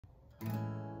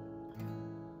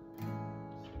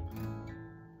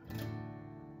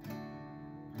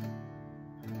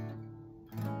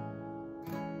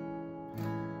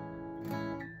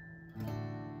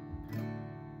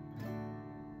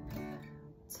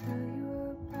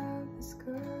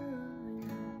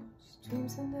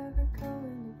dreams of never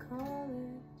going to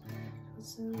college,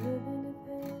 also living a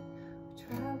bit, we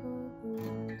travel the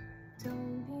world,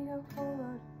 don't need a whole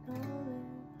lot of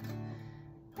knowledge.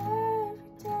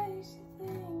 Every day she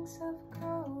thinks of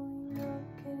growing up,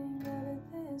 getting out of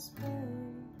this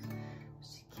place, but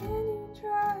she can't even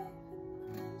drive, and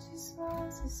when she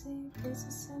smiles you see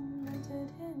places cemented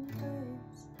in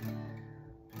place.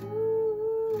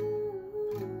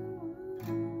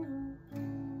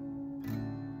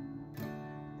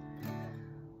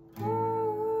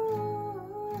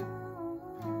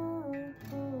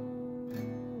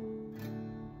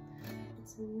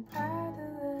 It's an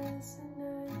adolescent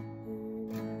nightmare,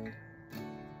 and I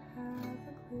don't have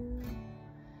a clue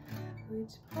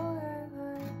which boy I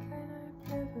like, and I've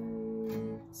never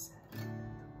even said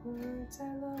the words I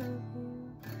love you.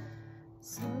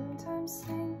 Sometimes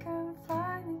think I'm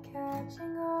finally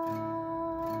catching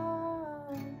on,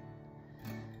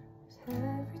 but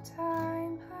every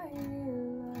time I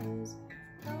realize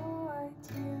I have no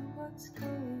idea what's going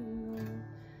on.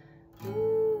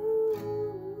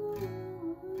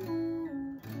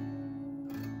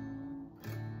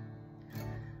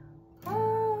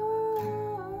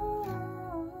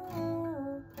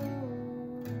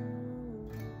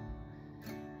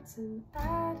 It's an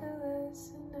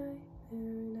adolescent nightmare,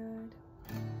 and I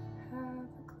don't have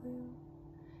a clue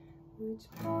which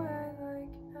boy I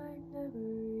like, and I've never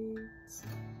even said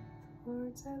the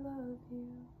words I love you.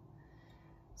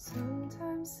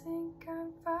 Sometimes think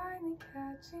I'm finally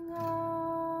catching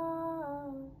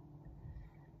on,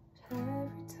 but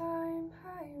every time I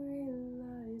realize